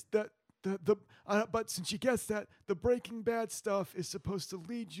Okay. it is that but since you guessed that, the Breaking Bad stuff is supposed to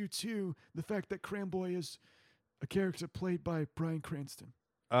lead you to the fact that Cranboy is a character played by Bryan Cranston.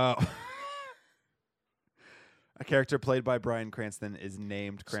 A character played by Bryan Cranston is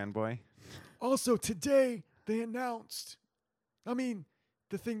named Cranboy. Also, today they announced, I mean,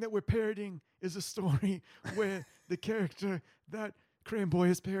 the thing that we're parodying is a story where the character that Cranboy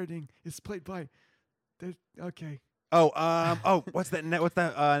is parodying is played by okay. What's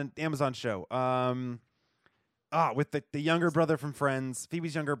that Amazon show? With the younger brother from Friends,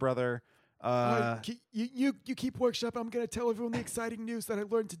 Phoebe's younger brother. You keep workshop. I'm going to tell everyone the exciting news that I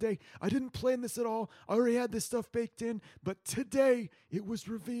learned today. I didn't plan this at all. I already had this stuff baked in, but today it was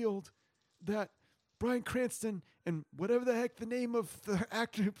revealed that Bryan Cranston and whatever the heck the name of the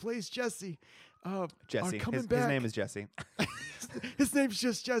actor who plays Jesse, Jesse. are coming His back. name is Jesse. His name's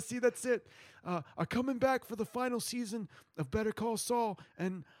just Jesse. That's it. Are coming back for the final season of Better Call Saul,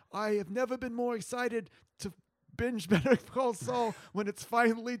 and I have never been more excited to binge Better Call Saul when it's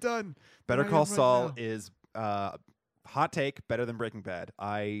finally done. Better than I Call am right Saul now. is hot take better than Breaking Bad.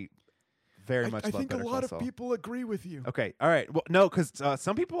 I very much I love think Better a Call lot Saul. of people agree with you. Okay, all right. Well, no, because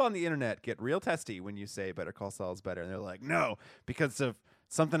some people on the internet get real testy when you say Better Call Saul is better, and they're like, no, because of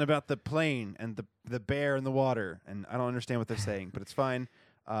something about the plane and the bear in the water, and I don't understand what they're saying, but it's fine.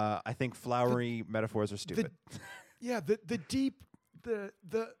 I think flowery metaphors are stupid. The deep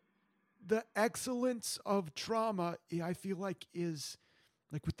the excellence of drama, I feel like, is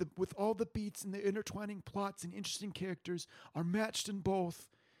like with all the beats and the intertwining plots and interesting characters are matched in both.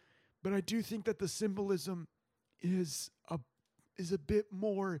 But I do think that the symbolism is a bit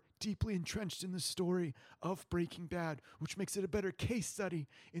more deeply entrenched in the story of Breaking Bad, which makes it a better case study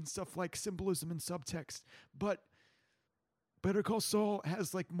in stuff like symbolism and subtext. But Better Call Saul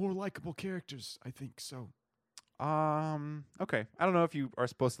has like more likable characters, I think. So Okay. I don't know if you are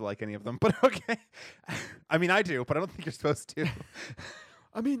supposed to like any of them, but okay. I mean, I do, but I don't think you're supposed to.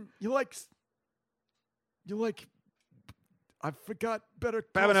 I mean, you like I forgot Better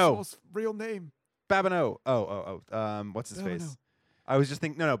Call Babineau. Saul's real name. Babineau. What's his face? Babineau. I was just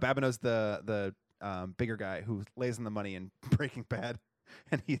thinking. No. Babineau's the bigger guy who lays in the money in Breaking Bad,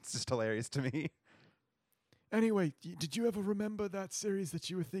 and he's just hilarious to me. Anyway, did you ever remember that series that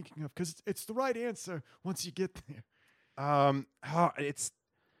you were thinking of? Because it's the right answer once you get there. It's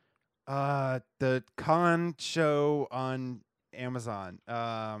the con show on Amazon.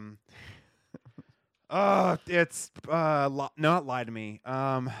 It's not Lie to Me.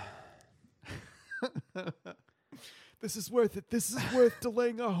 This is worth it. This is worth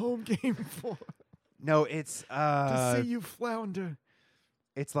delaying a home game for. No, it's To see you flounder.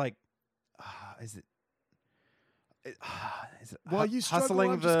 it's like is it is it While you struggle,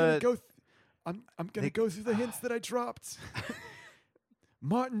 hustling I'm just gonna the go. I'm gonna go through the hints that I dropped.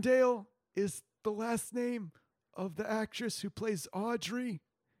 Martindale is the last name of the actress who plays Audrey.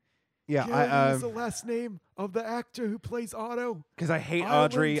 yeah Garrity is the last name of the actor who plays Otto. because I hate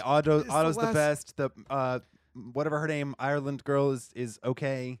Ireland Audrey. is the Otto's the last- best. The whatever her name, Ireland girl is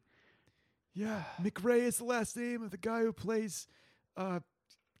okay. Yeah, McRae is the last name of the guy who plays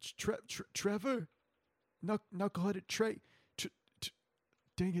Trevor. Knuckleheaded Trey.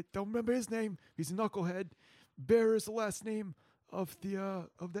 Dang it, don't remember his name. He's a knucklehead. Bear is the last name of the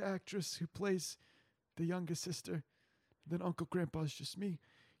actress who plays the youngest sister. Then Uncle Grandpa's just me.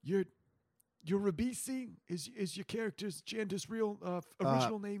 Your Rabisi is your character's Janda's real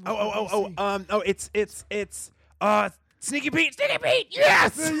original name. It's Sneaky Pete. Sneaky Pete.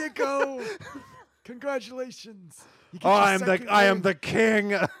 Yes. There you go. Congratulations. You get Oh, your I am second the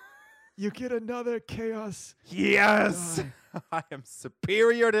king. You get another chaos. Yes. die. I am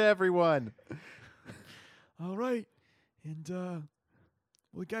superior to everyone. All right. And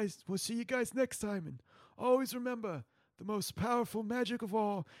we'll see you guys next time. And always remember, the most powerful magic of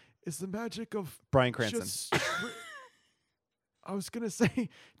all is the magic of Bryan Cranston. I was going to say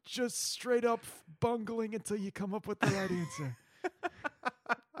just straight up bungling until you come up with the right answer.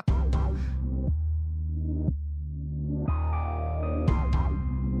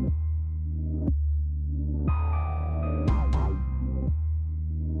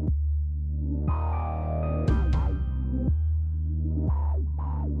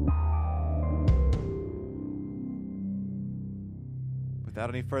 Without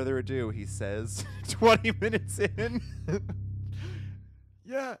any further ado, he says, 20 minutes in.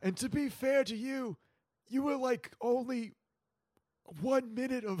 Yeah, and to be fair to you, you were like only 1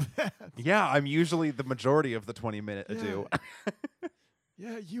 minute of that. Yeah, I'm usually the majority of the 20-minute ado.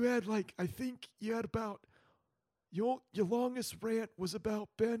 Yeah, you had like, I think you had about, your longest rant was about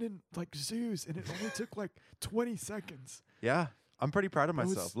Ben and like zoos, and it only took like 20 seconds. Yeah, I'm pretty proud of That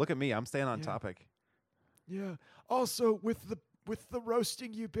was- myself. Look at me, I'm staying on Yeah. topic. Yeah. Also, with the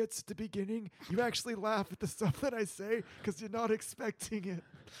roasting you bits at the beginning, you actually laugh at the stuff that I say because you're not expecting it.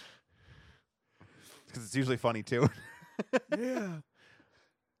 Because it's usually funny, too. Yeah.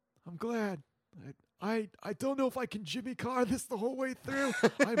 I'm glad. I don't know if I can Jimmy Carr this the whole way through.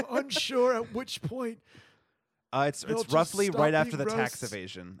 I'm unsure at which point. It's They'll just roughly stop right after being the tax roasts.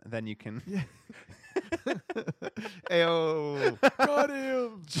 evasion. Then you can... Yeah. Ayo. Got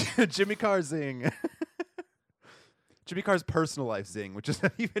him. Jimmy Carr zing. Jimmy Carr's personal life zing, which is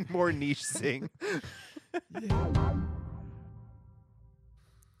an even more niche zing. Yeah.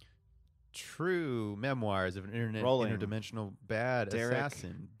 True Memoirs of an Rolling. Interdimensional Bad Derek.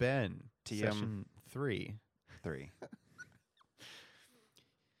 Assassin. Ben. TM. Session 3. 3. Do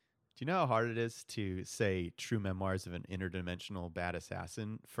you know how hard it is to say True Memoirs of an Interdimensional Bad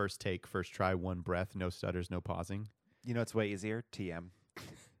Assassin? First take, first try, one breath, no stutters, no pausing. You know it's way easier? TM.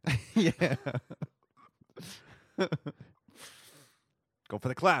 Yeah. Go for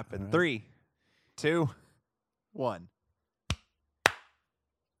the clap in All right. 3, 2, 1.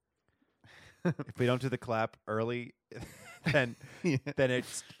 If we don't do the clap early, then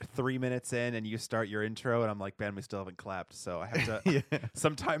it's 3 minutes in and you start your intro and I'm like, Ben, we still haven't clapped. So I have to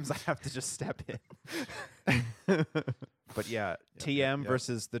sometimes I have to just step in. But yeah, TM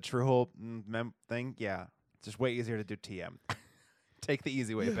versus the true whole thing. Yeah. It's just way easier to do TM. Take the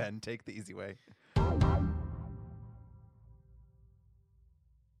easy way, Yeah. Ben. Take the easy way.